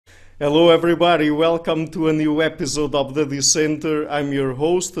Hello, everybody. Welcome to a new episode of the Dissenter. I'm your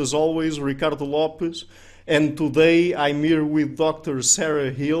host, as always, Ricardo Lopes. And today I'm here with Dr. Sarah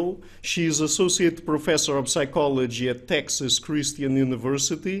Hill. She is Associate Professor of Psychology at Texas Christian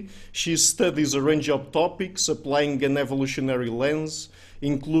University. She studies a range of topics applying an evolutionary lens,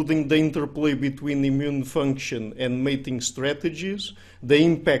 including the interplay between immune function and mating strategies, the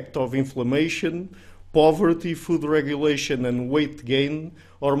impact of inflammation, poverty, food regulation and weight gain,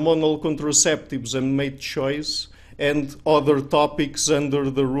 hormonal contraceptives and mate choice, and other topics under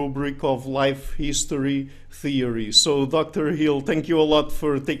the rubric of life history theory. So, Dr. Hill, thank you a lot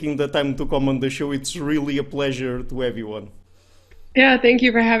for taking the time to come on the show. It's really a pleasure to have you on. Yeah, thank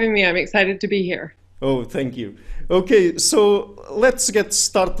you for having me. I'm excited to be here. Oh, thank you. Okay, so let's get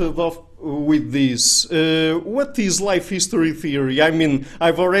started off with this. What is life history theory? I mean,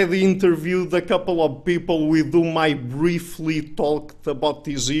 I've already interviewed a couple of people with whom I briefly talked about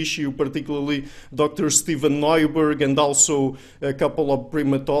this issue, particularly Dr. Steven Neuberg and also a couple of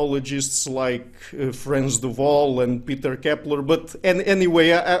primatologists like Franz de Waal and Peter Kepler. But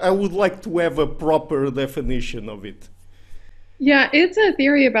anyway, I would like to have a proper definition of it. Yeah, it's a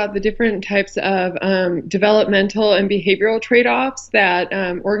theory about the different types of developmental and behavioral trade-offs that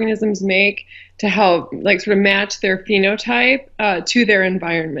organisms make to help, like, sort of match their phenotype to their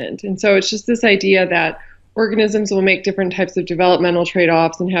environment. And so it's just this idea that organisms will make different types of developmental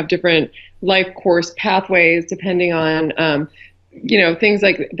trade-offs and have different life course pathways depending on things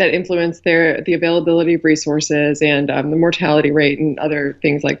like that influence the availability of resources and the mortality rate and other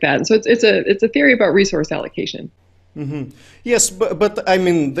things like that. And so it's a theory about resource allocation. Mm-hmm. Yes, but I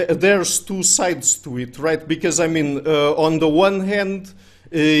mean, there's two sides to it, right? Because I mean, on the one hand,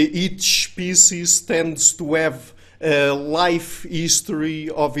 each species tends to have a life history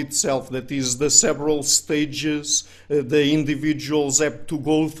of itself. That is, the several stages the individuals have to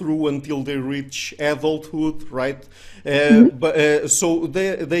go through until they reach adulthood, right? So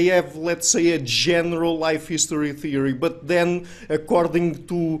they have, let's say, a general life history theory, but then according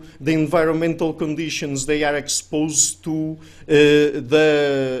to the environmental conditions they are exposed to,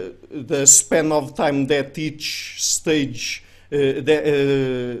 the span of time that each stage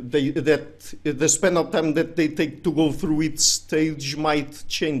the span of time that they take to go through each stage might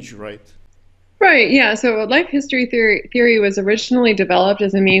change, right? Right, yeah. So life history theory was originally developed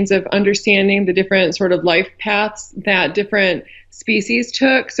as a means of understanding the different sort of life paths that different species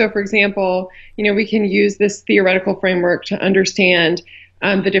took. So, for example, we can use this theoretical framework to understand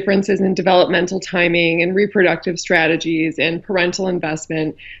the differences in developmental timing and reproductive strategies and parental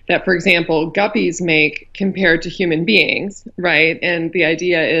investment that, for example, guppies make compared to human beings, right? And the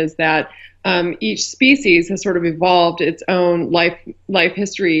idea is that each species has sort of evolved its own life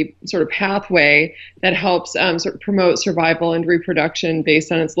history sort of pathway that helps sort of promote survival and reproduction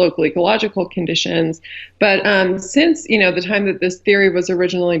based on its local ecological conditions. But since the time that this theory was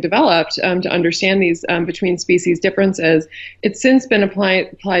originally developed to understand these between species differences, it's since been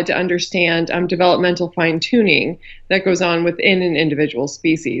applied to understand developmental fine-tuning that goes on within an individual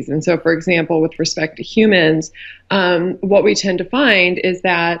species. And so, for example, with respect to humans, what we tend to find is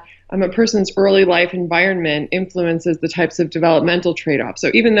that a person's early life environment influences the types of developmental trade-offs.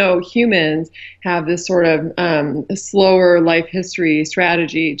 So even though humans have this sort of slower life history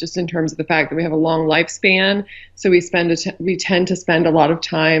strategy, just in terms of the fact that we have a long lifespan, so we tend to spend a lot of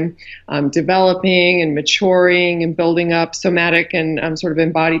time developing and maturing and building up somatic and sort of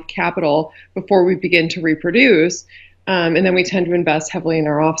embodied capital before we begin to reproduce. And then we tend to invest heavily in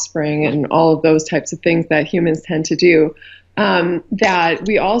our offspring and all of those types of things that humans tend to do. That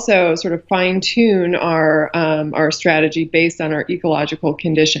we also sort of fine-tune our strategy based on our ecological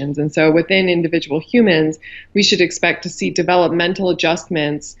conditions. And so within individual humans, we should expect to see developmental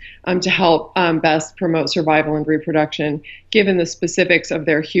adjustments to help best promote survival and reproduction, given the specifics of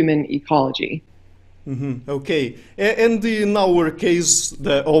their human ecology. Mm-hmm. Okay. And in our case,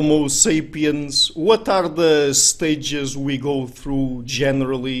 the Homo sapiens, what are the stages we go through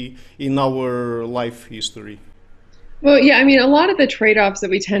generally in our life history? Well, yeah, I mean, a lot of the trade-offs that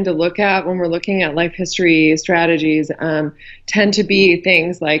we tend to look at when we're looking at life history strategies tend to be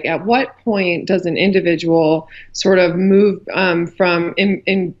things like, at what point does an individual sort of move from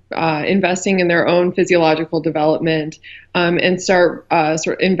investing in their own physiological development and start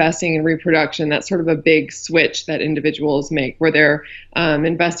sort of investing in reproduction? That's sort of a big switch that individuals make, where they're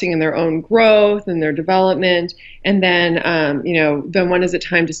investing in their own growth and their development, and then then when is it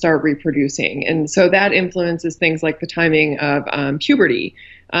time to start reproducing? And so that influences things like the timing of puberty.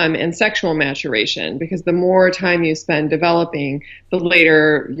 and sexual maturation, because the more time you spend developing, the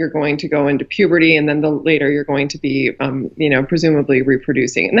later you're going to go into puberty, and then the later you're going to be, presumably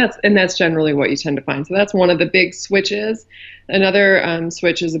reproducing, and that's generally what you tend to find. So that's one of the big switches. Another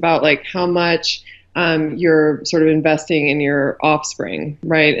switch is about like how much you're sort of investing in your offspring,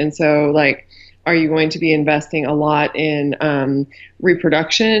 right? And so like, are you going to be investing a lot in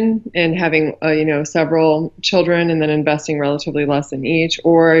reproduction and having several children, and then investing relatively less in each,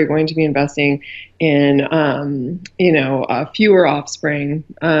 or are you going to be investing in fewer offspring,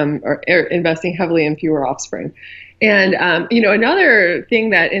 or investing heavily in fewer offspring? And another thing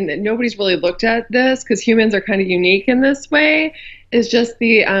that, and nobody's really looked at this because humans are kind of unique in this way, is just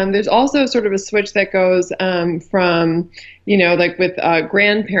there's also sort of a switch that goes from like with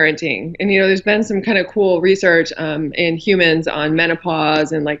grandparenting, and there's been some kind of cool research in humans on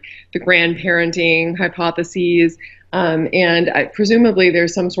menopause and like the grandparenting hypotheses. Presumably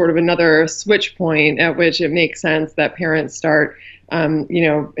there's some sort of another switch point at which it makes sense that parents start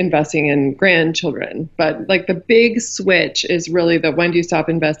investing in grandchildren. But like the big switch is really the when do you stop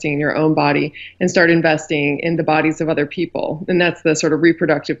investing in your own body and start investing in the bodies of other people? And that's the sort of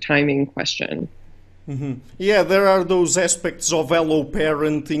reproductive timing question. Mm-hmm. Yeah, there are those aspects of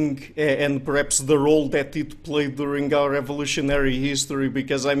alloparenting and perhaps the role that it played during our evolutionary history,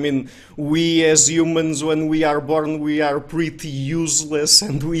 because I mean, we as humans, when we are born, we are pretty useless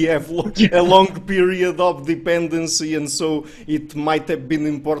and we have a long period of dependency, and so it might have been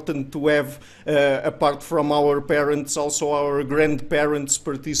important to have, apart from our parents, also our grandparents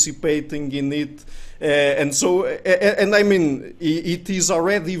participating in it. And I mean, it is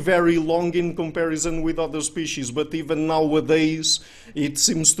already very long in comparison with other species, but even nowadays it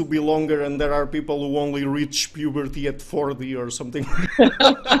seems to be longer, and there are people who only reach puberty at 40 or something.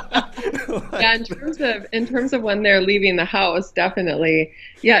 Yeah, in terms of when they're leaving the house, definitely.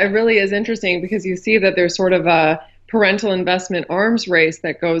 Yeah, it really is interesting because you see that there's sort of a parental investment arms race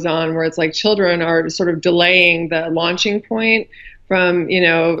that goes on, where it's like children are sort of delaying the launching point from,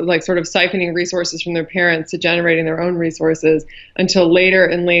 like sort of siphoning resources from their parents to generating their own resources until later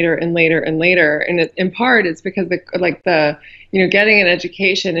and later and later and later. And in part, it's because getting an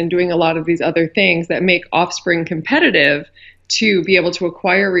education and doing a lot of these other things that make offspring competitive to be able to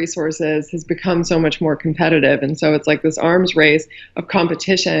acquire resources has become so much more competitive. And so it's like this arms race of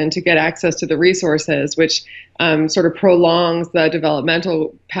competition to get access to the resources, which sort of prolongs the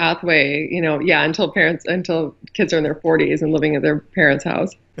developmental pathway, until kids are in their 40s and living at their parents'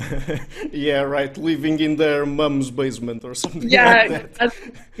 house. Yeah, right. Living in their mom's basement or something like that.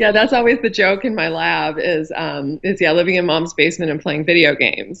 That's always the joke in my lab is living in mom's basement and playing video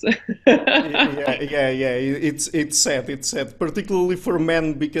games. Yeah. It's sad. It's sad, particularly for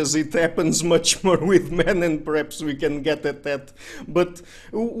men, because it happens much more with men, and perhaps we can get at that. But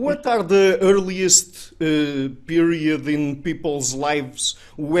what are the earliest period in people's lives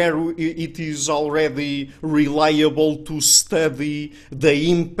where it is already reliable to study the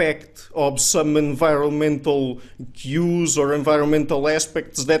impact of some environmental cues or environmental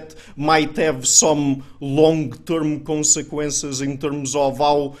aspects that might have some long-term consequences in terms of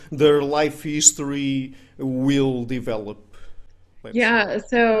how their life history will develop?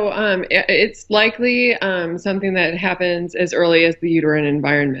 So it's likely something that happens as early as the uterine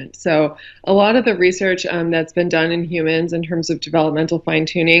environment. So a lot of the research that's been done in humans in terms of developmental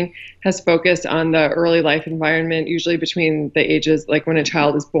fine-tuning has focused on the early life environment, usually between the ages, like when a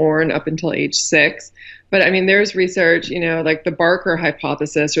child is born up until age 6. But I mean, there's research, like the Barker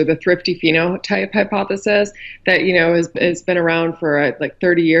hypothesis or the thrifty phenotype hypothesis that, has been around for like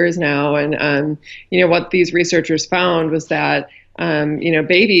 30 years now. And, what these researchers found was that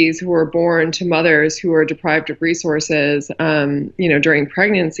babies who are born to mothers who are deprived of resources, during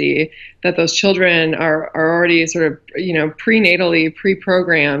pregnancy, that those children are already sort of, prenatally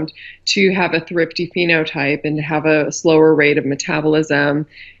pre-programmed to have a thrifty phenotype and to have a slower rate of metabolism,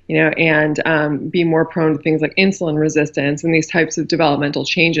 and be more prone to things like insulin resistance and these types of developmental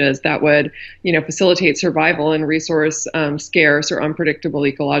changes that would, facilitate survival in resource scarce or unpredictable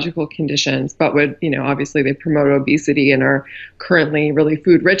ecological conditions, but would, obviously they promote obesity and are currently really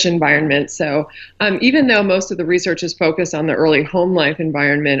food-rich environments. So even though most of the research is focused on the early home life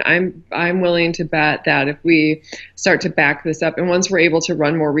environment, I'm willing to bet that if we start to back this up, and once we're able to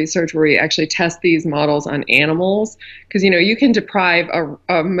run more research where we actually test these models on animals, because, you can deprive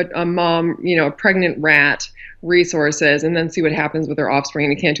a mom, a pregnant rat resources and then see what happens with their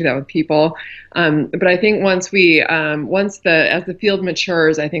offspring. You can't do that with people. But I think as the field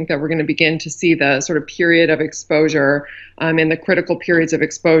matures, I think that we're going to begin to see the sort of period of exposure and the critical periods of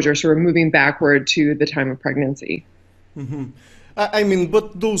exposure sort of moving backward to the time of pregnancy. Mm-hmm. I mean,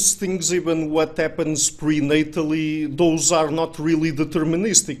 but those things, even what happens prenatally, those are not really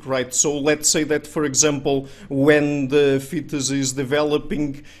deterministic, right? So let's say that, for example, when the fetus is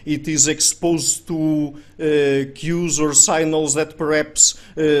developing, it is exposed to cues or signals that perhaps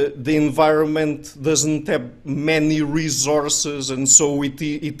the environment doesn't have many resources, and so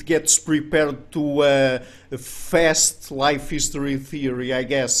it gets prepared to a fast life history theory, I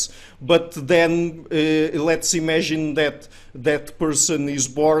guess. But then let's imagine that that person is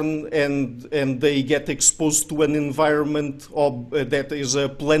born and they get exposed to an environment that is a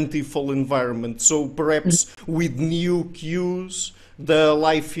plentiful environment. So perhaps with new cues, the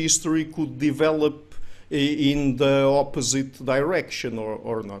life history could develop in the opposite direction,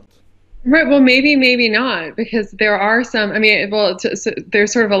 or not. Right. Well, maybe not, because there are some. I mean, well, so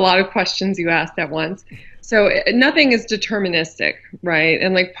there's sort of a lot of questions you asked at once. So nothing is deterministic, right?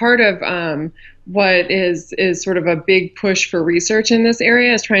 And like part of what is sort of a big push for research in this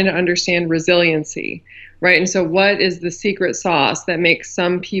area is trying to understand resiliency, right? And so what is the secret sauce that makes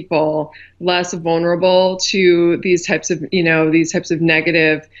some people less vulnerable to these types of, these types of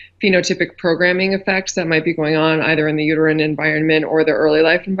negative phenotypic programming effects that might be going on either in the uterine environment or the early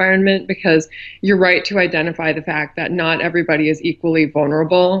life environment? Because you're right to identify the fact that not everybody is equally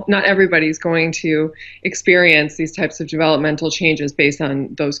vulnerable. Not everybody's going to experience these types of developmental changes based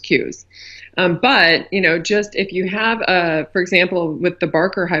on those cues. But, just if you have, for example, with the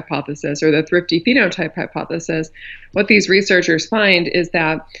Barker hypothesis or the thrifty phenotype hypothesis, what these researchers find is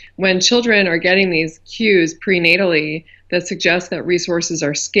that when children are getting these cues prenatally that suggest that resources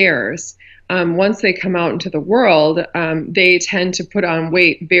are scarce, once they come out into the world, they tend to put on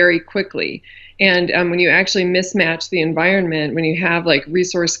weight very quickly. And when you actually mismatch the environment, when you have like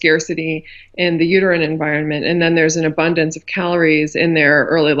resource scarcity in the uterine environment, and then there's an abundance of calories in their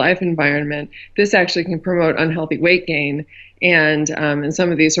early life environment, this actually can promote unhealthy weight gain and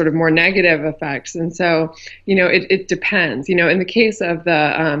some of these sort of more negative effects. And so, it depends. In the case of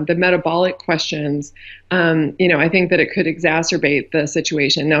the metabolic questions, I think that it could exacerbate the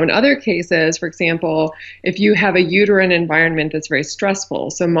situation. Now, in other cases, for example, if you have a uterine environment that's very stressful,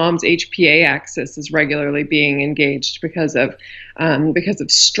 so mom's HPA axis is regularly being engaged because of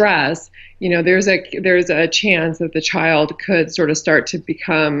stress, there's a chance that the child could sort of start to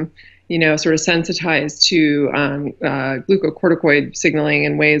become sort of sensitized to glucocorticoid signaling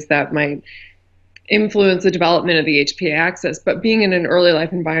in ways that might influence the development of the HPA axis. But being in an early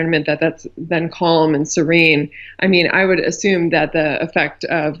life environment that's then calm and serene, I mean, I would assume that the effect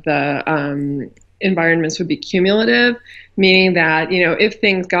of the environments would be cumulative, meaning that, if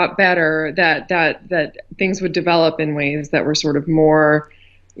things got better, that things would develop in ways that were sort of more,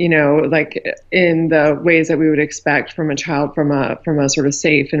 like in the ways that we would expect from a child from a sort of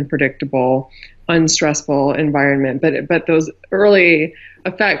safe and predictable, unstressful environment. But those early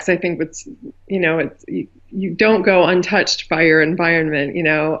effects, I think, you don't go untouched by your environment,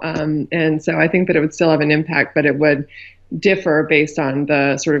 and so I think that it would still have an impact, but it would differ based on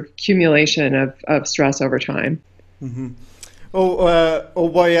the sort of accumulation of stress over time. Mm-hmm. Oh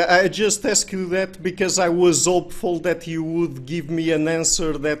boy, I just asked you that because I was hopeful that you would give me an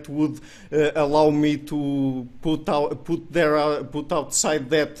answer that would allow me to put outside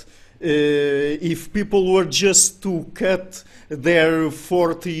that if people were just to cut their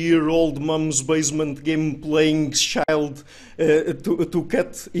 40-year-old mom's basement game playing child to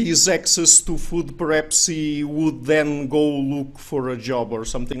cut his access to food, perhaps he would then go look for a job or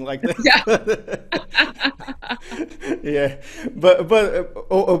something like that. Yeah,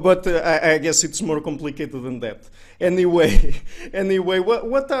 but I guess it's more complicated than that. Anyway,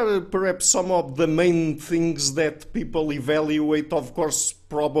 what are perhaps some of the main things that people evaluate? Of course,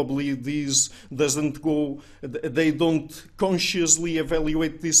 probably they don't consciously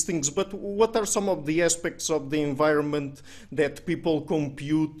evaluate these things, but what are some of the aspects of the environment that people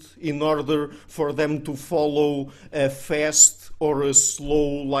compute in order for them to follow a fast or a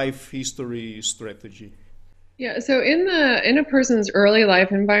slow life history strategy? Yeah, so in a person's early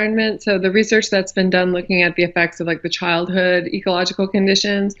life environment, so the research that's been done looking at the effects of like the childhood ecological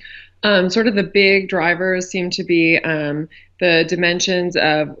conditions, sort of the big drivers seem to be the dimensions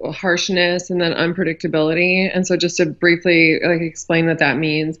of harshness and then unpredictability. And so just to briefly explain what that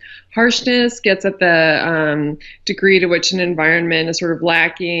means, harshness gets at the degree to which an environment is sort of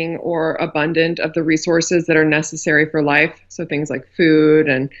lacking or abundant of the resources that are necessary for life. So things like food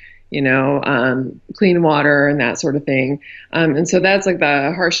and clean water and that sort of thing. And so that's like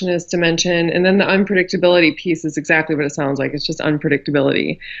the harshness dimension. And then the unpredictability piece is exactly what it sounds like. It's just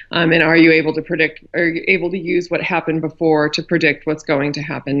unpredictability. And are you able to use what happened before to predict what's going to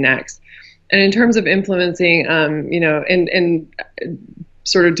happen next? And in terms of influencing, in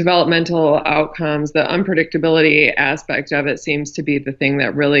sort of developmental outcomes, the unpredictability aspect of it seems to be the thing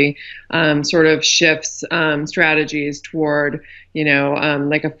that really sort of shifts strategies toward,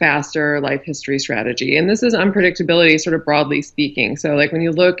 like a faster life history strategy. And this is unpredictability sort of broadly speaking. So like when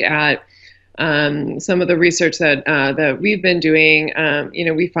you look at some of the research that we've been doing,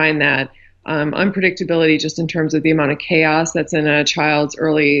 we find that unpredictability just in terms of the amount of chaos that's in a child's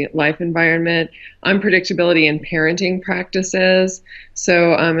early life environment, unpredictability in parenting practices.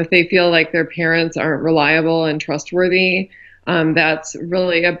 So if they feel like their parents aren't reliable and trustworthy, that's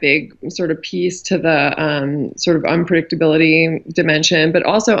really a big sort of piece to the sort of unpredictability dimension, but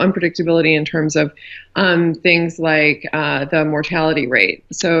also unpredictability in terms of things like the mortality rate.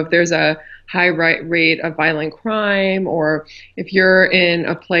 So if there's a high rate of violent crime, or if you're in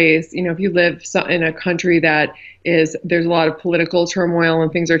a place, if you live in a country that there's a lot of political turmoil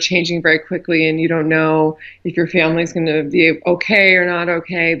and things are changing very quickly and you don't know if your family's going to be okay or not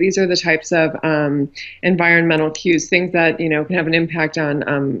okay. These are the types of environmental cues, things that, can have an impact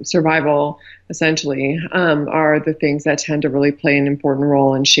on survival, essentially, are the things that tend to really play an important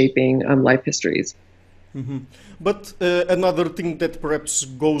role in shaping life histories. Mm-hmm. But another thing that perhaps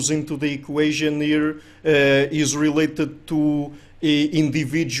goes into the equation here is related to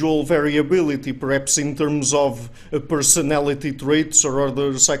individual variability, perhaps in terms of personality traits or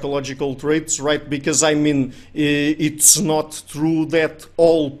other psychological traits, right? Because I mean, it's not true that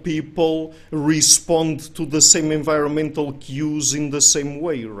all people respond to the same environmental cues in the same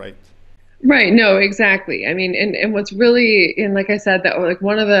way, right? Right. No, exactly. I mean, and what's really, and like I said, that like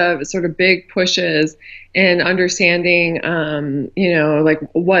one of the sort of big pushes in understanding, like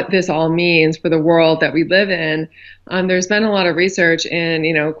what this all means for the world that we live in, there's been a lot of research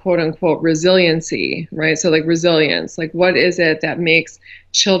in, quote unquote, resiliency, right? So like resilience, like what is it that makes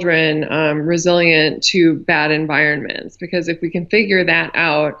children resilient to bad environments? Because if we can figure that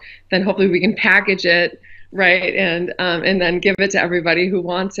out, then hopefully we can package it, right, and then give it to everybody who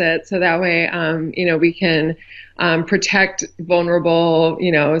wants it, so that way, we can protect vulnerable,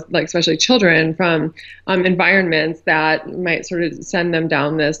 like especially children from environments that might sort of send them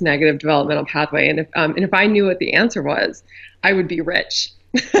down this negative developmental pathway. And if I knew what the answer was, I would be rich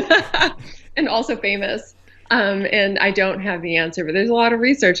and also famous. And I don't have the answer, but there's a lot of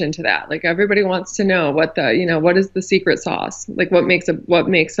research into that. Like everybody wants to know what is the secret sauce? Like what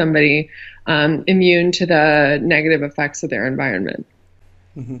makes somebody immune to the negative effects of their environment.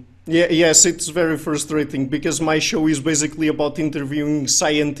 Mm-hmm. Yeah, yes, it's very frustrating because my show is basically about interviewing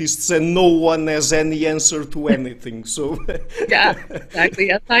scientists and no one has any answer to anything. So yeah, exactly.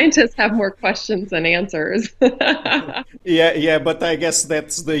 Yeah, scientists have more questions than answers. yeah, but I guess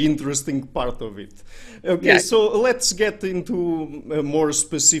that's the interesting part of it. Okay, yeah. So let's get into more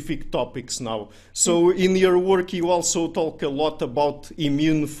specific topics now. So in your work, you also talk a lot about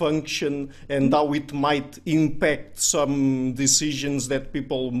immune function and how it might impact some decisions that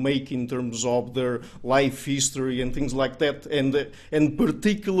people make in terms of their life history and things like that, and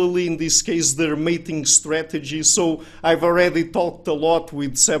particularly in this case, their mating strategy. So I've already talked a lot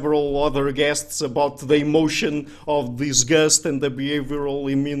with several other guests about the emotion of disgust and the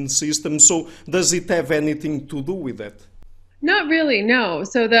behavioral immune system. So does it have anything to do with that? Not really, no.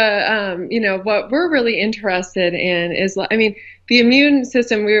 So what we're really interested in is, the immune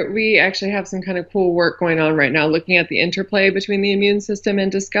system, we actually have some kind of cool work going on right now looking at the interplay between the immune system and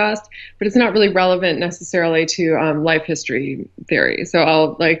disgust, but it's not really relevant necessarily to life history theory. So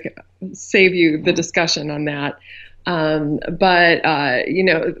I'll save you the discussion on that.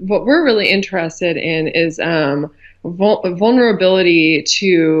 What we're really interested in is vulnerability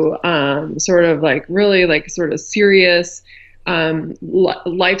to sort of serious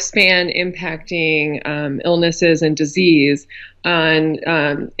lifespan impacting illnesses and disease on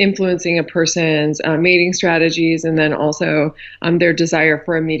influencing a person's mating strategies, and then also their desire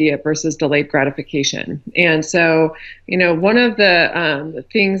for immediate versus delayed gratification. And so, one of the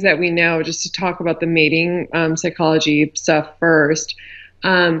things that we know, just to talk about the mating psychology stuff first,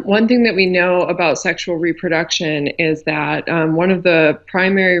 one thing that we know about sexual reproduction is that one of the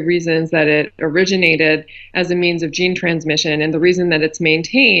primary reasons that it originated as a means of gene transmission, and the reason that it's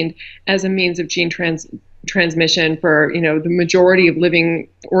maintained as a means of gene transmission for the majority of living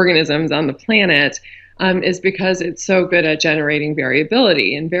organisms on the planet, is because it's so good at generating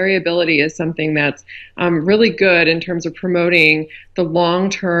variability. And variability is something that's really good in terms of promoting the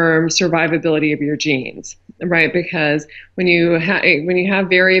long-term survivability of your genes, right? Because when you have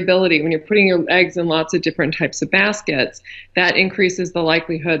variability, when you're putting your eggs in lots of different types of baskets, that increases the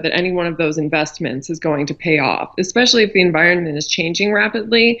likelihood that any one of those investments is going to pay off, especially if the environment is changing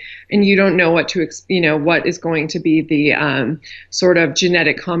rapidly and you don't know what is going to be the sort of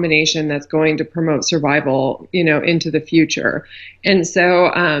genetic combination that's going to promote survival, into the future. And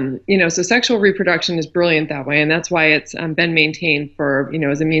so, so sexual reproduction is brilliant that way, and that's why it's been maintained for,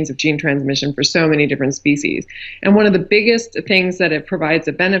 as a means of gene transmission for so many different species. And one of the biggest things that it provides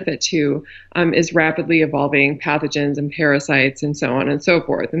a benefit to is rapidly evolving pathogens and parasites and so on and so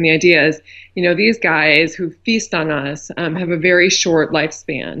forth. And the idea is, these guys who feast on us have a very short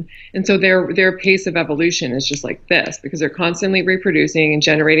lifespan, and so their pace of evolution is just like this because they're constantly reproducing and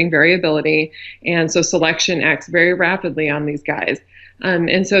generating variability, and so selection acts very rapidly on these guys.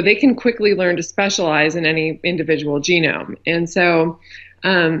 And so they can quickly learn to specialize in any individual genome. And so,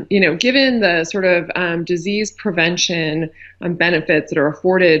 given the sort of disease prevention benefits that are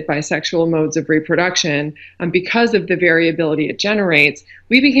afforded by sexual modes of reproduction, because of the variability it generates,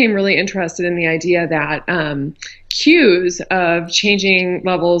 we became really interested in the idea that cues of changing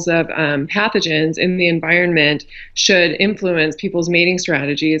levels of pathogens in the environment should influence people's mating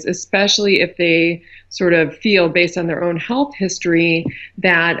strategies, especially if they sort of feel, based on their own health history,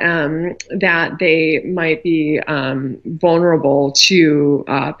 that that they might be vulnerable to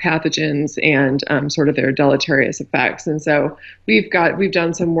pathogens and sort of their deleterious effects. And so we've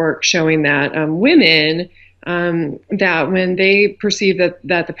done some work showing that women, that when they perceive that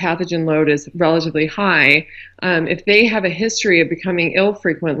the pathogen load is relatively high, if they have a history of becoming ill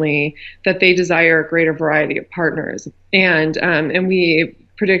frequently, that they desire a greater variety of partners. And we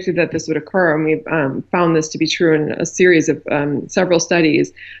predicted that this would occur, and we found this to be true in a series of several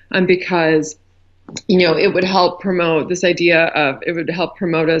studies, because it would help promote this idea of, it would help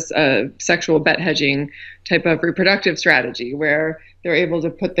promote a sexual bet hedging type of reproductive strategy where they're able to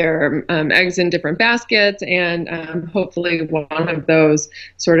put their eggs in different baskets, and hopefully one of those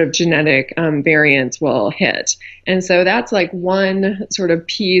sort of genetic variants will hit. And so that's like one sort of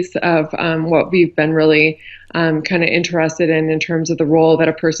piece of what we've been really kind of interested in terms of the role that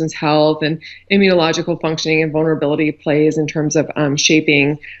a person's health and immunological functioning and vulnerability plays in terms of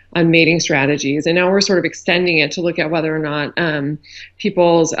shaping mating strategies. And now we're sort of extending it to look at whether or not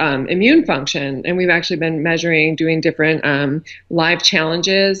people's immune function. And we've actually been doing different live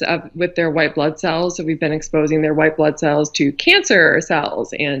challenges with their white blood cells. So we've been exposing their white blood cells to cancer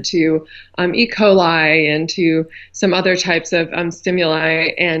cells and to E. coli and to some other types of stimuli,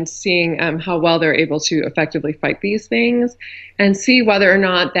 and seeing how well they're able to effectively fight these things, and see whether or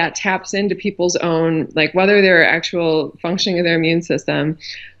not that taps into people's own, like whether their actual functioning of their immune system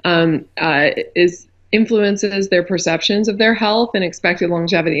influences their perceptions of their health and expected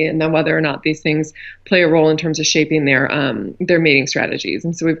longevity, and then whether or not these things play a role in terms of shaping their mating strategies.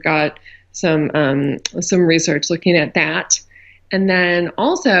 And so we've got some research looking at that. And then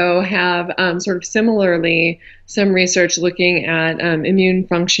also have sort of similarly some research looking at immune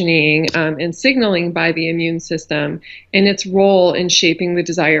functioning and signaling by the immune system and its role in shaping the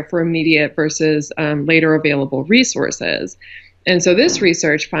desire for immediate versus later available resources. And so this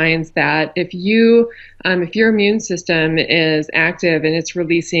research finds that if your immune system is active and it's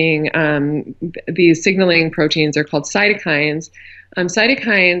releasing these signaling proteins, are called cytokines.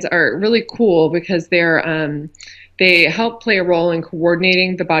 Cytokines are really cool because they help play a role in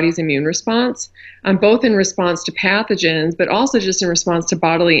coordinating the body's immune response, both in response to pathogens, but also just in response to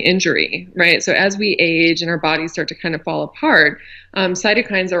bodily injury, right? So as we age and our bodies start to kind of fall apart,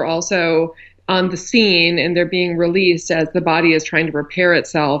 cytokines are also on the scene, and they're being released as the body is trying to repair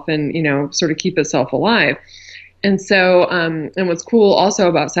itself and, sort of keep itself alive. And so, and what's cool also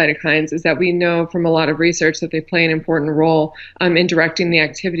about cytokines is that we know from a lot of research that they play an important role in directing the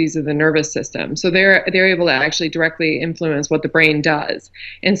activities of the nervous system. So they're able to actually directly influence what the brain does.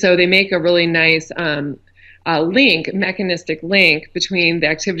 And so they make a really nice mechanistic link between the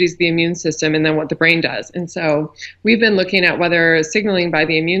activities of the immune system and then what the brain does. And so we've been looking at whether signaling by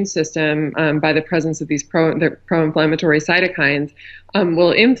the immune system by the presence of these pro-inflammatory cytokines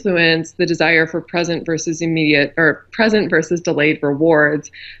will influence the desire for present versus immediate, or present versus delayed rewards,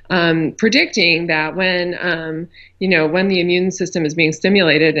 predicting that when the immune system is being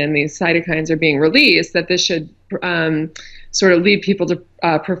stimulated and these cytokines are being released, that this should sort of lead people to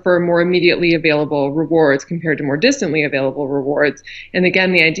prefer more immediately available rewards compared to more distantly available rewards. And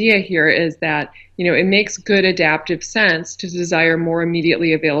again, the idea here is that, you know, it makes good adaptive sense to desire more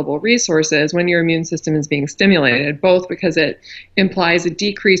immediately available resources when your immune system is being stimulated, both because it implies a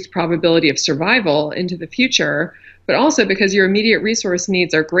decreased probability of survival into the future, but also because your immediate resource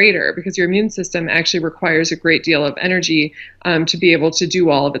needs are greater, because your immune system actually requires a great deal of energy to be able to do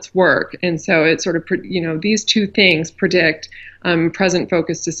all of its work. And so it sort of, you know, these two things predict present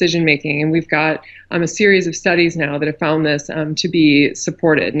focused decision making. And we've got a series of studies now that have found this to be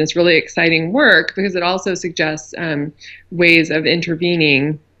supported. And it's really exciting work because it also suggests ways of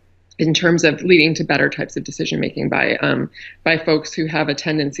intervening in terms of leading to better types of decision making by folks who have a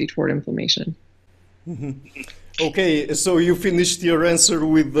tendency toward inflammation. Mm-hmm. Okay, so you finished your answer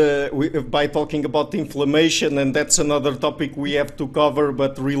by talking about inflammation, and that's another topic we have to cover,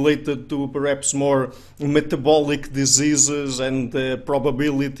 but related to perhaps more metabolic diseases and the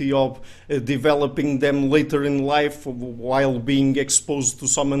probability of developing them later in life while being exposed to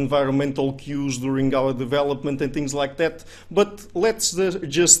some environmental cues during our development and things like that. But let's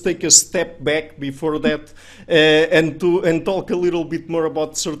just take a step back before that and talk a little bit more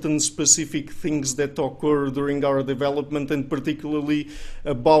about certain specific things that occur during our development, and particularly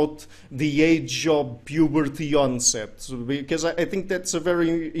about the age of puberty onset, because I think that's a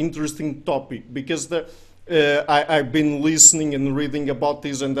very interesting topic, because I've been listening and reading about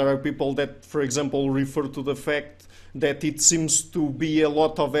this, and there are people that, for example, refer to the fact that it seems to be a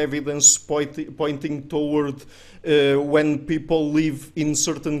lot of evidence pointing toward when people live in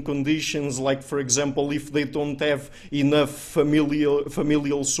certain conditions, like, for example, if they don't have enough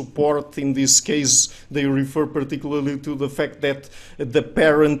familial support. In this case, they refer particularly to the fact that the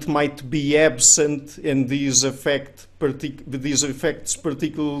parent might be absent, and these affects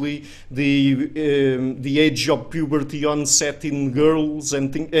particularly the age of puberty onset in girls,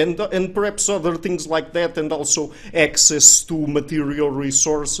 and perhaps other things like that, and also access to material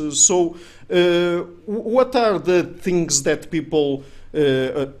resources. So what are the things that people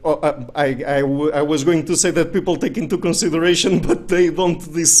I was going to say that people take into consideration, but they don't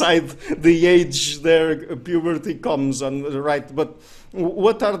decide the age their puberty comes on, right? But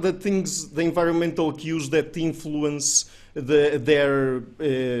what are the things, the environmental cues that influence their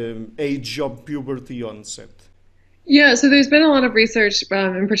age of puberty onset? Yeah, so there's been a lot of research,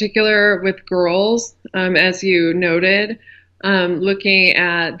 in particular with girls, as you noted, looking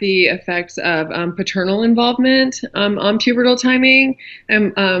at the effects of paternal involvement on pubertal timing.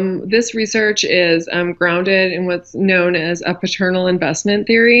 And this research is grounded in what's known as a paternal investment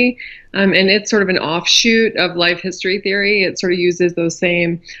theory. And it's sort of an offshoot of life history theory. It sort of uses those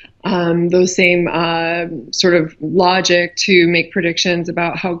same sort of logic to make predictions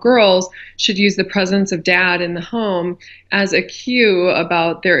about how girls should use the presence of dad in the home as a cue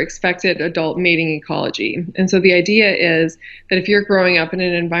about their expected adult mating ecology. And so the idea is that if you're growing up in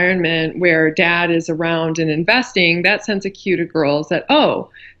an environment where dad is around and investing, that sends a cue to girls that, oh,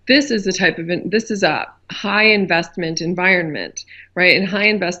 this is a high investment environment, right? And high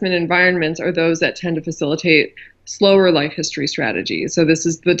investment environments are those that tend to facilitate slower life history strategies. So this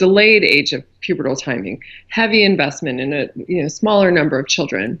is the delayed age of pubertal timing, heavy investment in a smaller number of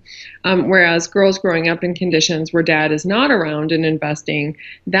children. Whereas girls growing up in conditions where dad is not around and investing,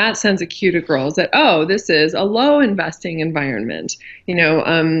 that sends a cue to girls that, oh, this is a low investing environment.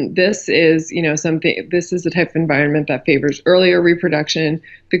 This is the type of environment that favors earlier reproduction,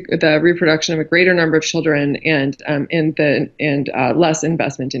 the reproduction of a greater number of children, and less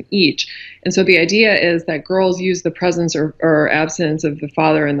investment in each. And so the idea is that girls use the presence or absence of the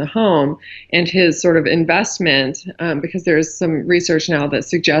father in the home and his sort of investment, because there's some research now that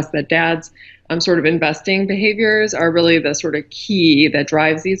suggests that dad's sort of investing behaviors are really the sort of key that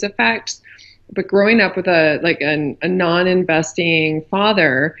drives these effects. But growing up with a non-investing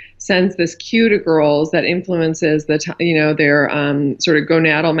father sends this cue to girls that influences their sort of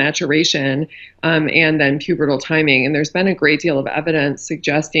gonadal maturation and then pubertal timing. And there's been a great deal of evidence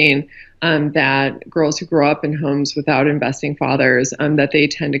suggesting that girls who grow up in homes without investing fathers, that they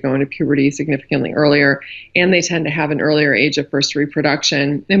tend to go into puberty significantly earlier, and they tend to have an earlier age of first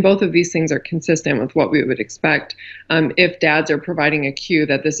reproduction. And both of these things are consistent with what we would expect if dads are providing a cue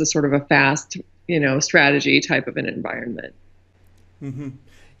that this is sort of a fast, strategy type of an environment. Mm-hmm.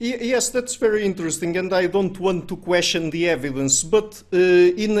 Yes, that's very interesting, and I don't want to question the evidence, but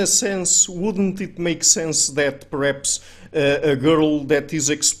in a sense, wouldn't it make sense that perhaps a girl that is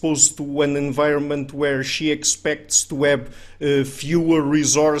exposed to an environment where she expects to have fewer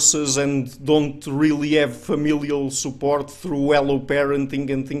resources and don't really have familial support through alloparenting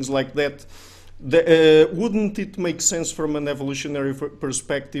and things like that, Wouldn't it make sense from an evolutionary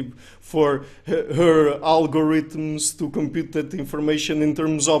perspective for her algorithms to compute that information in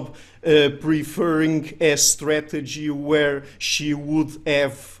terms of preferring a strategy where she would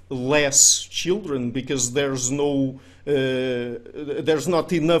have less children because there's not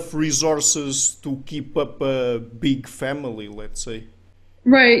enough resources to keep up a big family, let's say?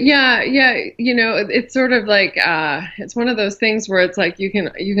 Right. Yeah. Yeah. It's sort of like it's one of those things where it's like you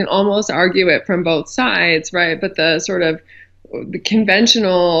can almost argue it from both sides, right? But the sort of the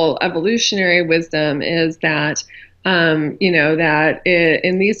conventional evolutionary wisdom is that in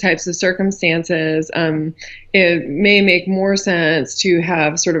these types of circumstances, it may make more sense to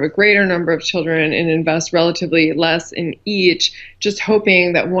have sort of a greater number of children and invest relatively less in each, just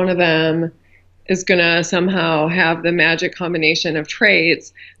hoping that one of them is going to somehow have the magic combination of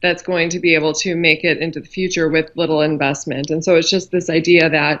traits that's going to be able to make it into the future with little investment. And so it's just this idea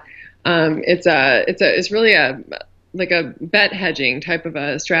that it's really like a bet hedging type of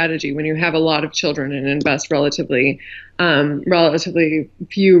a strategy when you have a lot of children and invest relatively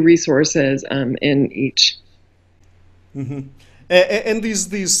few resources in each. Mm-hmm. And is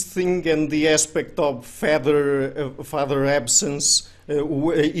this thing and the aspect of father absence,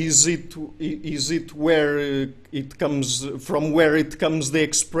 is it where it comes from, where it comes the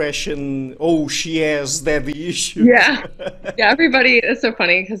expression, oh, she has daddy issues? Yeah, yeah. Everybody, it's so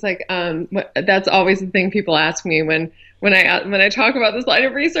funny because like that's always the thing people ask me when I talk about this line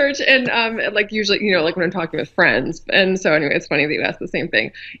of research, and like usually like when I'm talking with friends. And so anyway, it's funny that you ask the same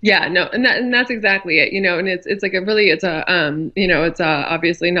thing. Yeah, no, and that's exactly it. And it's like it's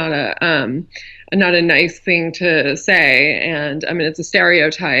obviously not a nice thing to say, and I mean it's a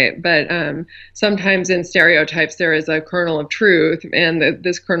stereotype, but sometimes in stereotypes there is a kernel of truth, and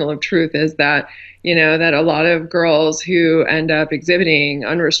this kernel of truth is that that a lot of girls who end up exhibiting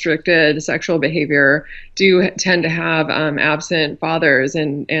unrestricted sexual behavior do tend to have absent fathers,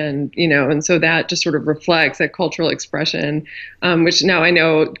 and so that just sort of reflects a cultural expression, which now I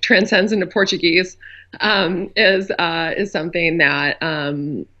know transcends into Portuguese. Is something that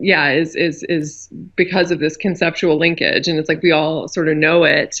is because of this conceptual linkage, and it's like we all sort of know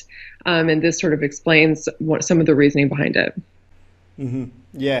it, and this sort of explains some of the reasoning behind it. Mm-hmm.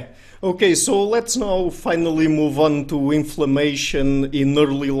 Yeah. Okay, so let's now finally move on to inflammation in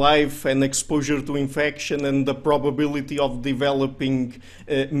early life and exposure to infection and the probability of developing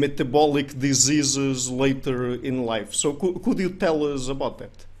metabolic diseases later in life. So could you tell us about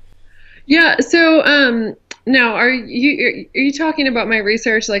that? Yeah. So now, are you talking about my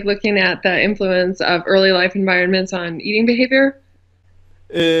research, like looking at the influence of early life environments on eating behavior?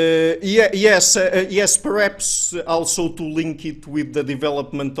 Yes. Perhaps also to link it with the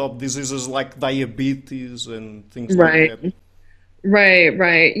development of diseases like diabetes and things like Right. that.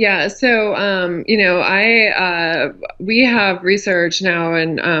 Right. Yeah. So, we have research now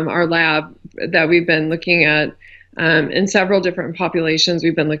in our lab that we've been looking at in several different populations.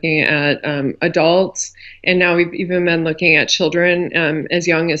 We've been looking at adults, and now we've even been looking at children as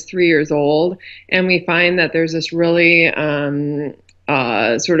young as 3 years old. And we find that there's this really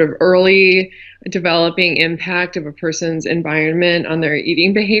sort of early developing impact of a person's environment on their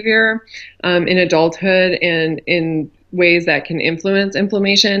eating behavior in adulthood, and in ways that can influence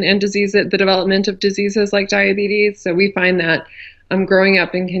inflammation and disease, the development of diseases like diabetes. So we find that growing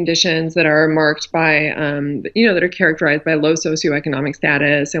up in conditions that are marked by, that are characterized by low socioeconomic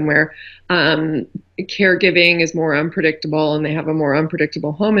status, and where caregiving is more unpredictable and they have a more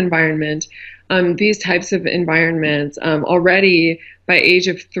unpredictable home environment, these types of environments already by age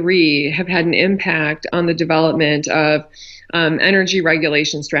of 3 have had an impact on the development of energy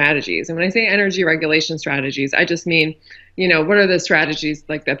regulation strategies. And when I say energy regulation strategies, I just mean, what are the strategies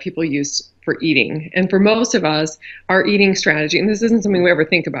like that people use for eating? And for most of us, our eating strategy, and this isn't something we ever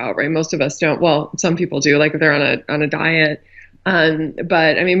think about, right? Most of us don't. Well, some people do, like if they're on a diet.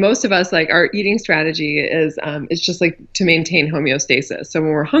 But I mean, most of us, like our eating strategy is just like to maintain homeostasis. So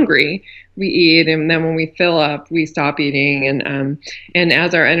when we're hungry, we eat, and then when we fill up, we stop eating, and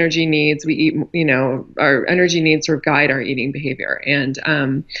as our energy needs, we eat. Our energy needs sort of guide our eating behavior,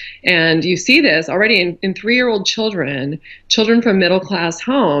 and you see this already in 3-year-old children from middle class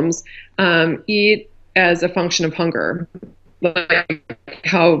homes eat as a function of hunger, like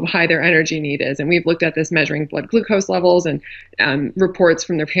how high their energy need is. And we've looked at this measuring blood glucose levels and reports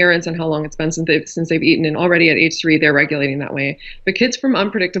from their parents on how long it's been since they've eaten. And already at age 3, they're regulating that way. But kids from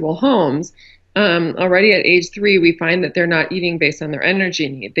unpredictable homes, already at age 3, we find that they're not eating based on their energy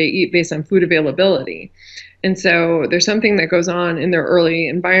need. They eat based on food availability. And so there's something that goes on in their early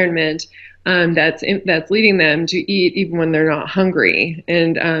environment that's leading them to eat even when they're not hungry.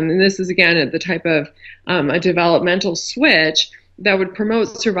 And this is again the type of a developmental switch that would promote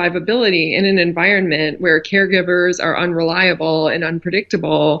survivability in an environment where caregivers are unreliable and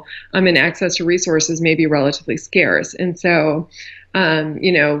unpredictable, and access to resources may be relatively scarce. And so,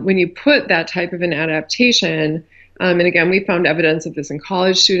 when you put that type of an adaptation, and again, we found evidence of this in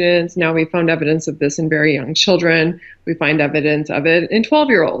college students. Now we found evidence of this in very young children. We find evidence of it in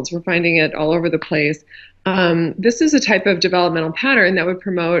 12-year-olds. We're finding it all over the place. This is a type of developmental pattern that would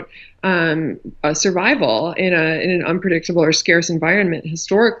promote a survival in an unpredictable or scarce environment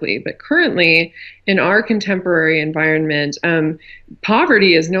historically. But currently, in our contemporary environment,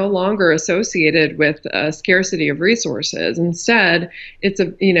 poverty is no longer associated with a scarcity of resources. Instead, it's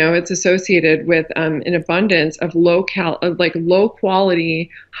associated with an abundance of low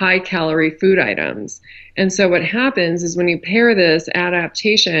quality, high calorie food items. And so what happens is when you pair this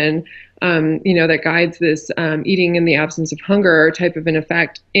adaptation that guides this eating in the absence of hunger type of an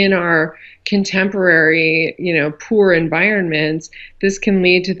effect in our contemporary, poor environments, this can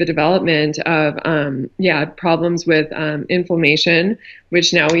lead to the development of, problems with inflammation,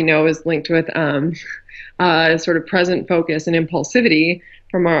 which now we know is linked with sort of present focus and impulsivity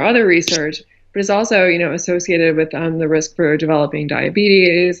from our other research. But it's also, associated with the risk for developing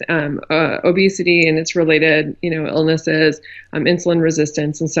diabetes, obesity, and its related, illnesses, insulin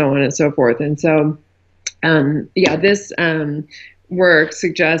resistance, and so on and so forth. And so, this work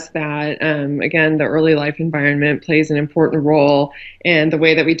suggests that, again, the early life environment plays an important role in the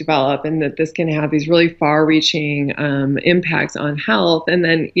way that we develop, and that this can have these really far-reaching impacts on health and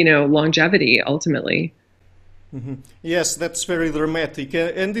then, longevity ultimately. Mm-hmm. Yes, that's very dramatic.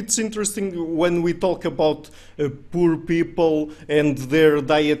 And it's interesting when we talk about poor people and their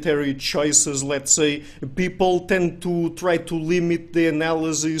dietary choices, let's say, people tend to try to limit the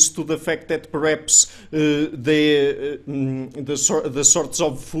analysis to the fact that perhaps the sorts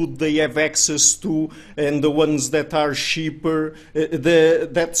of food they have access to and the ones that are cheaper,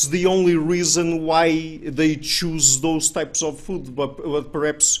 that's the only reason why they choose those types of food. But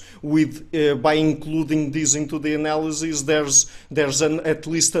perhaps by including this into the analysis, there's at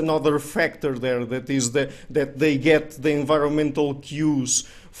least another factor there, that is that they get the environmental cues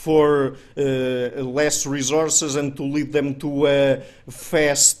for less resources and to lead them to a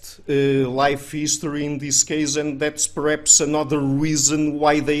fast life history in this case, and that's perhaps another reason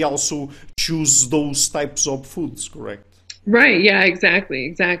why they also choose those types of foods, correct? Right, yeah,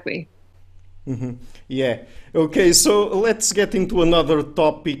 exactly. Mm-hmm. Yeah. Okay, so let's get into another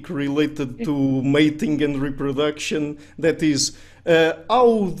topic related to mating and reproduction. That is,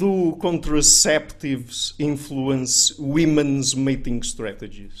 how do contraceptives influence women's mating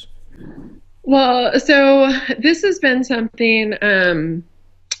strategies? Well, so this has been something.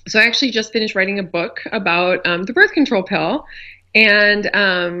 So I actually just finished writing a book about the birth control pill. And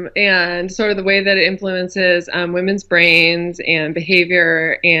sort of the way that it influences women's brains and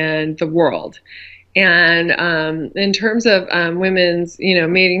behavior and the world. And in terms of women's,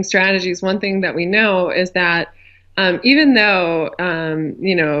 mating strategies, one thing that we know is that even though,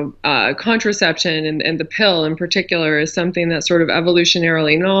 contraception and the pill in particular is something that's sort of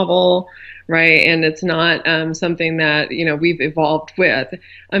evolutionarily novel, right? And it's not something that, we've evolved with.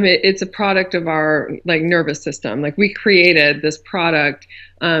 It's a product of our nervous system. We created this product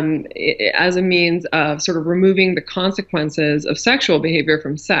as a means of sort of removing the consequences of sexual behavior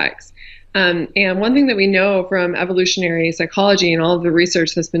from sex. And one thing that we know from evolutionary psychology and all of the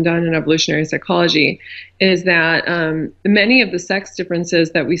research that's been done in evolutionary psychology is that many of the sex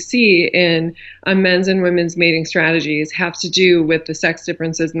differences that we see in men's and women's mating strategies have to do with the sex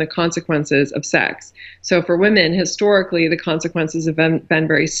differences and the consequences of sex. So for women, historically, the consequences have been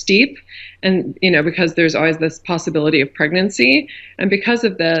very steep, and because there's always this possibility of pregnancy. And because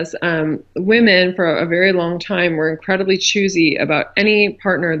of this, women for a very long time were incredibly choosy about any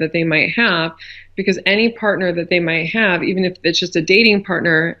partner that they might have, because any partner that they might have, even if it's just a dating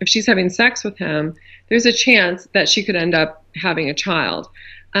partner, if she's having sex with him, there's a chance that she could end up having a child.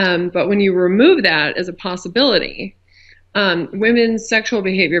 But when you remove that as a possibility, women's sexual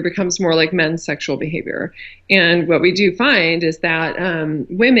behavior becomes more like men's sexual behavior. And what we do find is that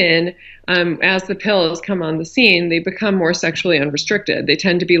women, as the pills come on the scene, they become more sexually unrestricted. They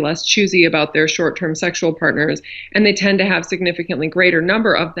tend to be less choosy about their short-term sexual partners, and they tend to have significantly greater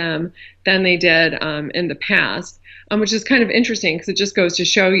number of them than they did in the past. Which is kind of interesting because it just goes to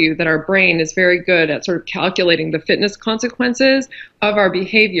show you that our brain is very good at sort of calculating the fitness consequences of our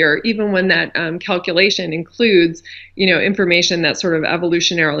behavior, even when that calculation includes, information that's sort of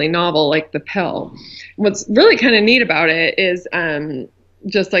evolutionarily novel, like the pill. What's really kind of neat about it is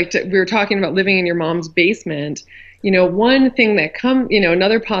just like we were talking about living in your mom's basement, one thing that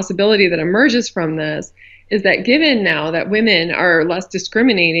another possibility that emerges from this is that given now that women are less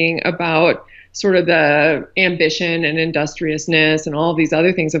discriminating about sort of the ambition and industriousness and all of these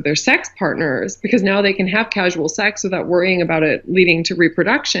other things of their sex partners, because now they can have casual sex without worrying about it leading to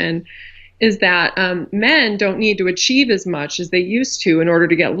reproduction, is that men don't need to achieve as much as they used to in order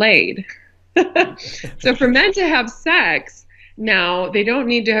to get laid. So for men to have sex now, they don't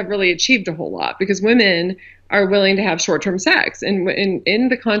need to have really achieved a whole lot, because women are willing to have short-term sex. And in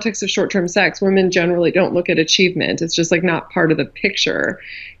the context of short-term sex, women generally don't look at achievement. It's just like not part of the picture.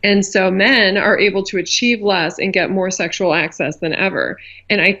 And so men are able to achieve less and get more sexual access than ever.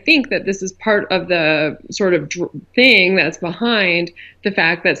 And I think that this is part of the sort of thing that's behind the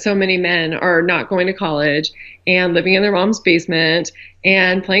fact that so many men are not going to college and living in their mom's basement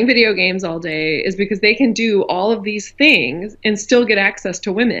and playing video games all day, is because they can do all of these things and still get access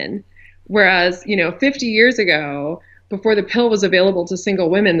to women. Whereas, 50 years ago, before the pill was available to single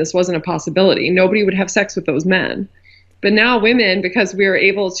women, this wasn't a possibility. Nobody would have sex with those men. But now women, because we are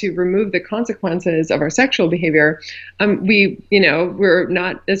able to remove the consequences of our sexual behavior, we're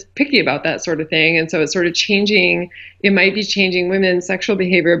not as picky about that sort of thing. And so it's sort of it might be changing women's sexual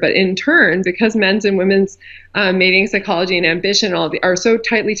behavior, but in turn, because men's and women's mating psychology and ambition are so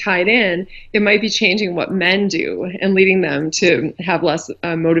tightly tied in, it might be changing what men do and leading them to have less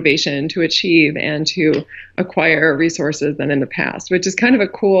motivation to achieve and to acquire resources than in the past, which is kind of a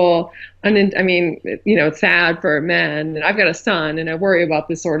cool, it's sad for men, and I've got a son and I worry about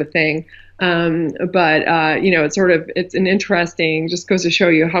this sort of thing. But it's an interesting, just goes to show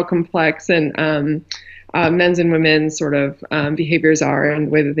you how complex and men's and women's sort of behaviors are and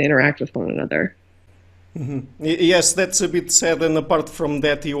the way that they interact with one another. Mm-hmm. Yes, that's a bit sad. And apart from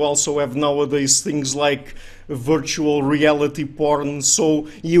that, you also have nowadays things like virtual reality porn. So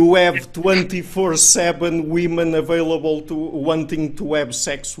you have 24/7 women available to wanting to have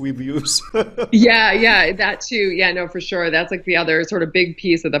sex with you. Yeah, that too. Yeah, no, for sure. That's like the other sort of big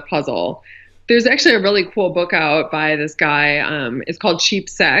piece of the puzzle. There's actually a really cool book out by this guy. It's called Cheap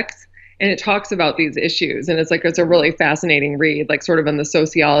Sex. And it talks about these issues. And it's a really fascinating read, like sort of on the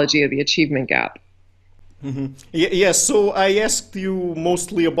sociology of the achievement gap. Mm-hmm. Yes, so I asked you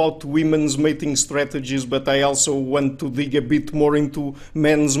mostly about women's mating strategies, but I also want to dig a bit more into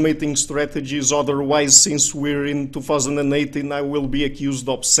men's mating strategies. Otherwise, since we're in 2018, I will be accused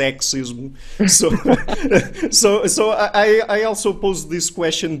of sexism. So I also posed this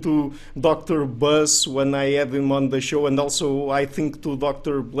question to Dr. Buss when I had him on the show, and also I think to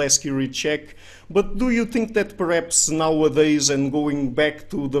Dr. Bleski-Richek. But do you think that perhaps nowadays, and going back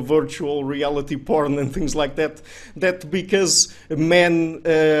to the virtual reality porn and things like that, that because men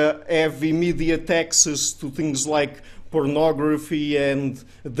have immediate access to things like pornography and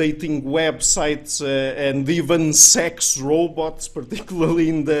dating websites and even sex robots, particularly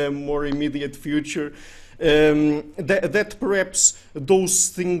in the more immediate future, that perhaps those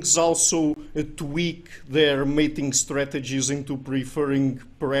things also tweak their mating strategies into preferring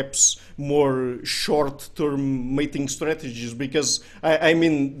perhaps more short-term mating strategies, because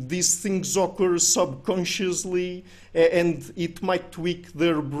these things occur subconsciously and it might tweak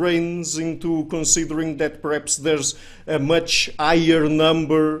their brains into considering that perhaps there's a much higher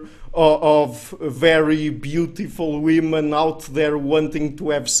number of very beautiful women out there wanting to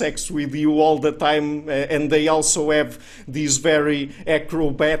have sex with you all the time, and they also have these very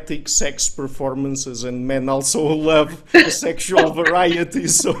acrobatic sex performances, and men also love sexual variety.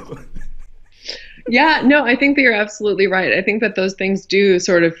 So yeah, no, I think that you're absolutely right. I think that those things do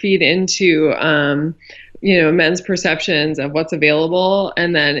sort of feed into men's perceptions of what's available,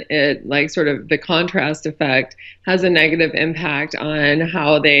 and then it, like, sort of the contrast effect has a negative impact on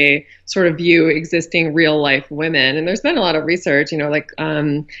how they sort of view existing real life women. And there's been a lot of research, like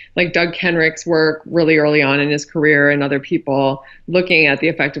Doug Kenrick's work really early on in his career, and other people looking at the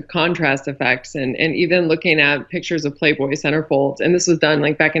effect of contrast effects, and even looking at pictures of Playboy centerfolds. And this was done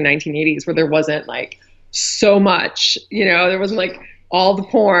like back in 1980s, where there wasn't like so much, there wasn't like all the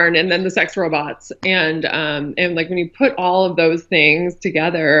porn and then the sex robots, and like when you put all of those things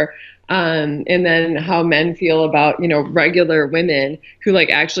together, and then how men feel about regular women who like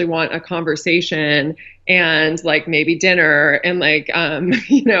actually want a conversation and like maybe dinner, and like I'm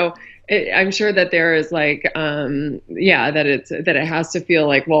sure that there is like that it has to feel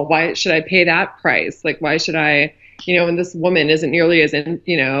like, well, why should I pay that price? Like, why should I, when this woman isn't nearly as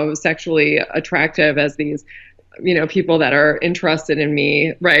sexually attractive as these people that are interested in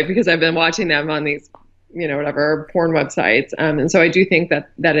me, right? Because I've been watching them on these, whatever porn websites, and so I do think that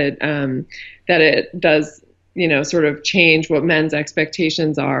it does sort of change what men's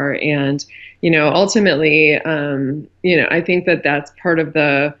expectations are. And, ultimately, I think that that's part of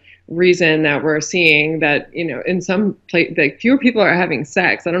the reason that we're seeing that, in some place, like fewer people are having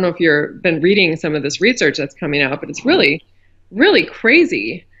sex. I don't know if you've been reading some of this research that's coming out, but it's really, really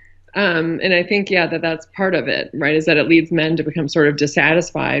crazy. And I think, yeah, that's part of it, right? Is that it leads men to become sort of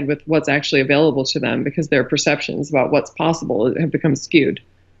dissatisfied with what's actually available to them because their perceptions about what's possible have become skewed.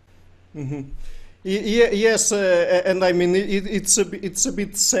 Mm-hmm. Yes, and I mean it's a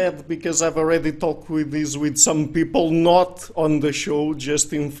bit sad because I've already talked with some people, not on the show,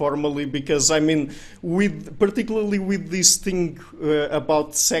 just informally. Because I mean, particularly with this thing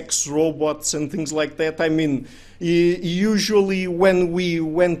about sex robots and things like that. I mean, usually when we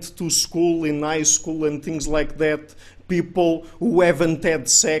went to school in high school and things like that, people who haven't had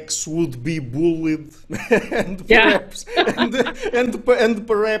sex would be bullied, and perhaps and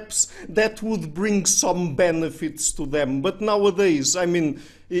perhaps that would bring some benefits to them. But nowadays, I mean,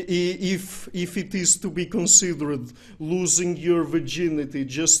 if it is to be considered losing your virginity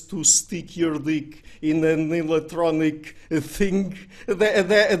just to stick your dick in an electronic thing,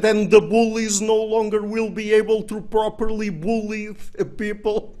 then the bullies no longer will be able to properly bully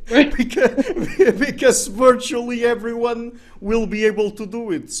people, because virtually everyone will be able to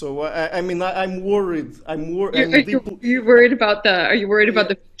do it. So I mean, I'm worried. Are you worried about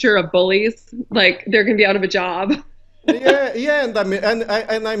the future of bullies? Like they're going to be out of a job? Yeah, and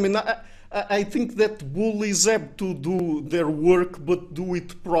I mean, I think that bullies have to do their work, but do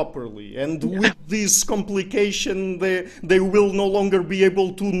it properly. And with this complication, they will no longer be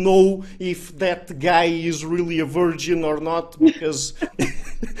able to know if that guy is really a virgin or not, because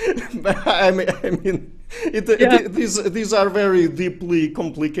I mean. These are very deeply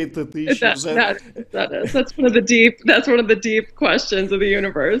complicated issues. That's one of the deep questions of the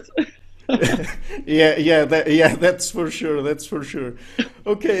universe. That's for sure.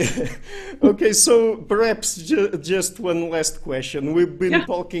 Okay. So perhaps just one last question. We've been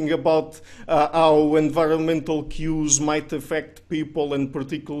talking about how environmental cues might affect people, and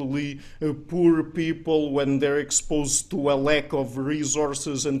particularly poor people when they're exposed to a lack of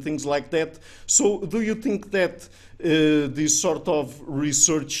resources and things like that. So do you think that this sort of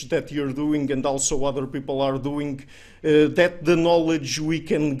research that you're doing, and also other people are doing, that the knowledge we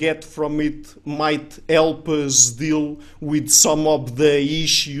can get from it might help us deal with some of the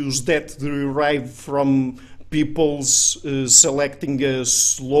issues that derive from people's selecting a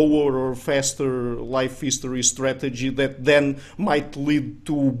slower or faster life history strategy that then might lead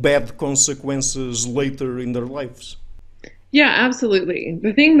to bad consequences later in their lives? Yeah, absolutely.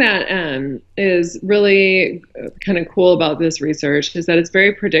 The thing that is really kind of cool about this research is that it's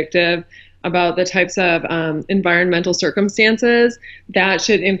very predictive about the types of environmental circumstances that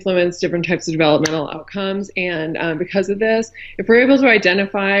should influence different types of developmental outcomes. And because of this, if we're able to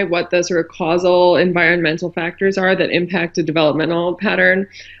identify what the sort of causal environmental factors are that impact a developmental pattern,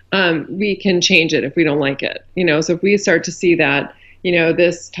 we can change it if we don't like it. So if we start to see that,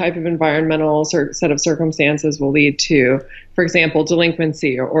 this type of environmental set of circumstances will lead to, for example,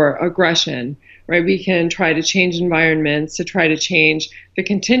 delinquency or aggression, right? We can try to change environments to try to change the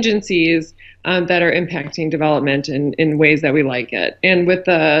contingencies that are impacting development in ways that we like it. And with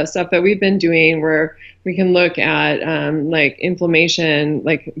the stuff that we've been doing, where we can look at like inflammation,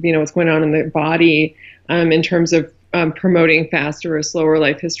 like, what's going on in the body in terms of promoting faster or slower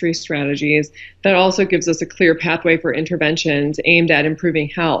life history strategies, that also gives us a clear pathway for interventions aimed at improving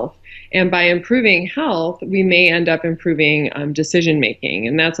health. And by improving health, we may end up improving decision making.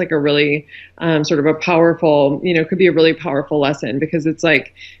 And that's like a really sort of a powerful, could be a really powerful lesson, because it's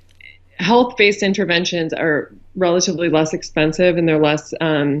like health-based interventions are relatively less expensive, and they're less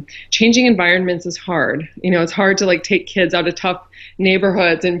changing environments is hard. It's hard to like take kids out of tough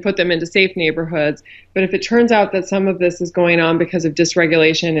neighborhoods and put them into safe neighborhoods. But if it turns out that some of this is going on because of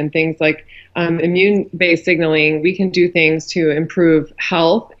dysregulation and things like immune-based signaling, we can do things to improve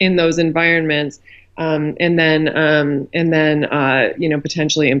health in those environments, and then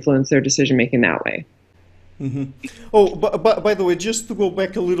potentially influence their decision making that way. Mm-hmm. Oh, but by the way, just to go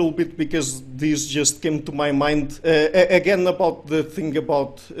back a little bit, because this just came to my mind again about the thing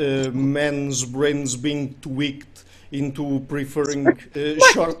about men's brains being tweaked into preferring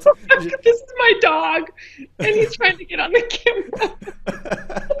short. This is my dog, and he's trying to get on the camera.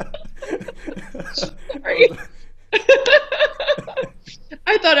 Sorry.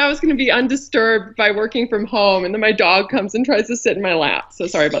 I thought I was going to be undisturbed by working from home, and then my dog comes and tries to sit in my lap. So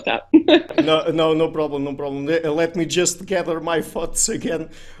sorry about that. No problem, no problem. Let me just gather my thoughts again.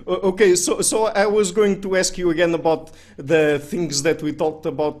 Okay, so I was going to ask you again about the things that we talked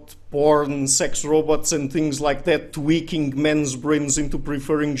about, porn, sex robots, and things like that, tweaking men's brains into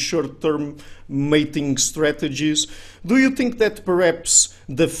preferring short-term mating strategies. Do you think that perhaps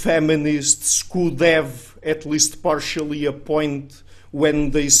the feminists could have at least partially a point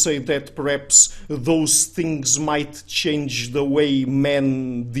when they say that perhaps those things might change the way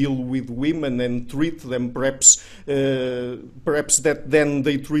men deal with women and treat them? Perhaps that then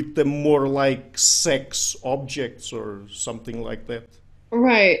they treat them more like sex objects or something like that.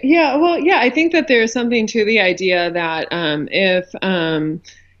 Right. Yeah. Well, yeah, I think that there's something to the idea that if,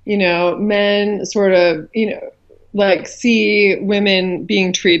 men sort of, like see women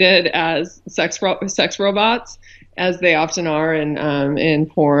being treated as sex robots, as they often are in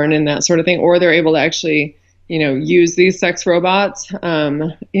porn and that sort of thing, or they're able to actually, use these sex robots.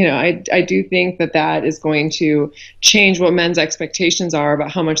 I do think that is going to change what men's expectations are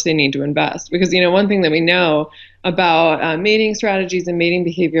about how much they need to invest. Because, one thing that we know about mating strategies and mating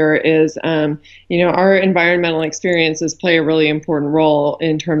behavior is, our environmental experiences play a really important role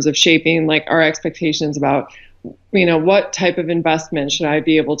in terms of shaping like our expectations about, what type of investment should I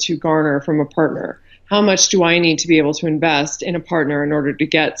be able to garner from a partner? How much do I need to be able to invest in a partner in order to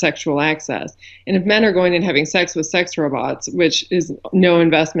get sexual access? And if men are going and having sex with sex robots, which is no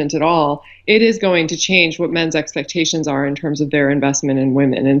investment at all, it is going to change what men's expectations are in terms of their investment in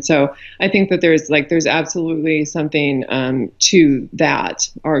women. And so I think that there's absolutely something to that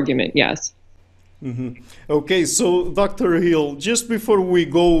argument, yes. Mm-hmm. Okay, so Dr. Hill, just before we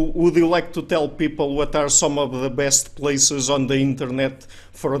go, would you like to tell people what are some of the best places on the internet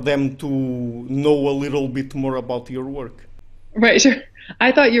for them to know a little bit more about your work? Right, sure.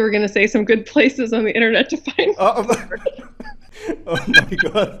 I thought you were going to say some good places on the internet to find. Oh my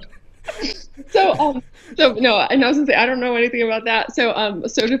God. So no, and I was gonna say I don't know anything about that. So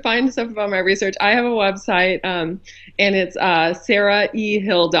to find stuff about my research, I have a website, and it's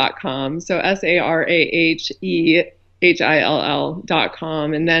sarahehill.com. So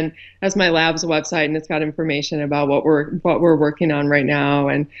SARAHEHILL.com, and then that's my lab's website, and it's got information about what we're working on right now,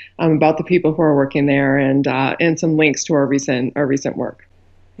 and about the people who are working there, and some links to our recent work.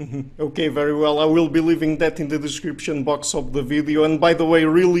 Okay, very well. I will be leaving that in the description box of the video. And by the way,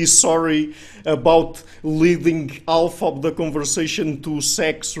 really sorry about leading half of the conversation to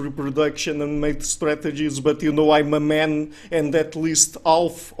sex, reproduction, and mate strategies, but I'm a man, and at least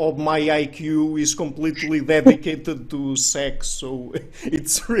half of my IQ is completely dedicated to sex, so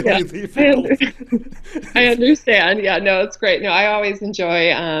it's really difficult. I understand. Yeah, no, it's great. No, I always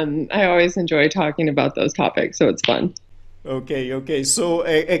enjoy talking about those topics, so it's fun. Okay. So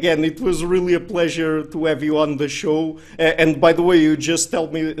again, it was really a pleasure to have you on the show. And by the way, you just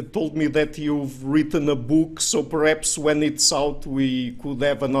told me that you've written a book. So perhaps when it's out, we could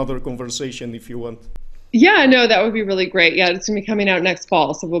have another conversation if you want. Yeah, no, that would be really great. Yeah, it's gonna be coming out next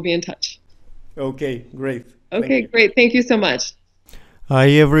fall, so we'll be in touch. Okay, great. Okay, great. Thank you so much. Hi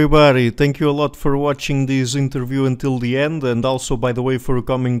everybody, thank you a lot for watching this interview until the end, and also by the way for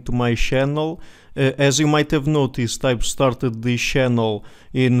coming to my channel. As you might have noticed, I've started this channel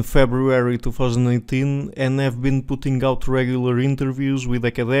in February 2018 and have been putting out regular interviews with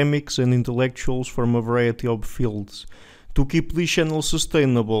academics and intellectuals from a variety of fields. To keep this channel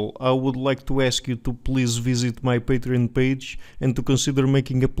sustainable, I would like to ask you to please visit my Patreon page and to consider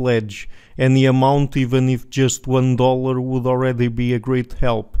making a pledge. Any amount, even if just $1, would already be a great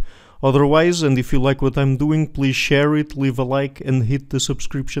help. Otherwise, and if you like what I'm doing, please share it, leave a like and hit the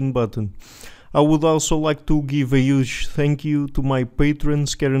subscription button. I would also like to give a huge thank you to my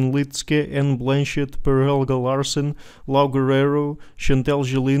patrons Karen Litzke, Anne Blanchett, Per Helga Larsen, Lau Guerrero, Chantel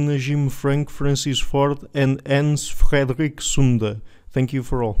Gelina, Jim Frank, Francis Ford and Hans Frederick Sunda. Thank you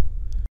for all.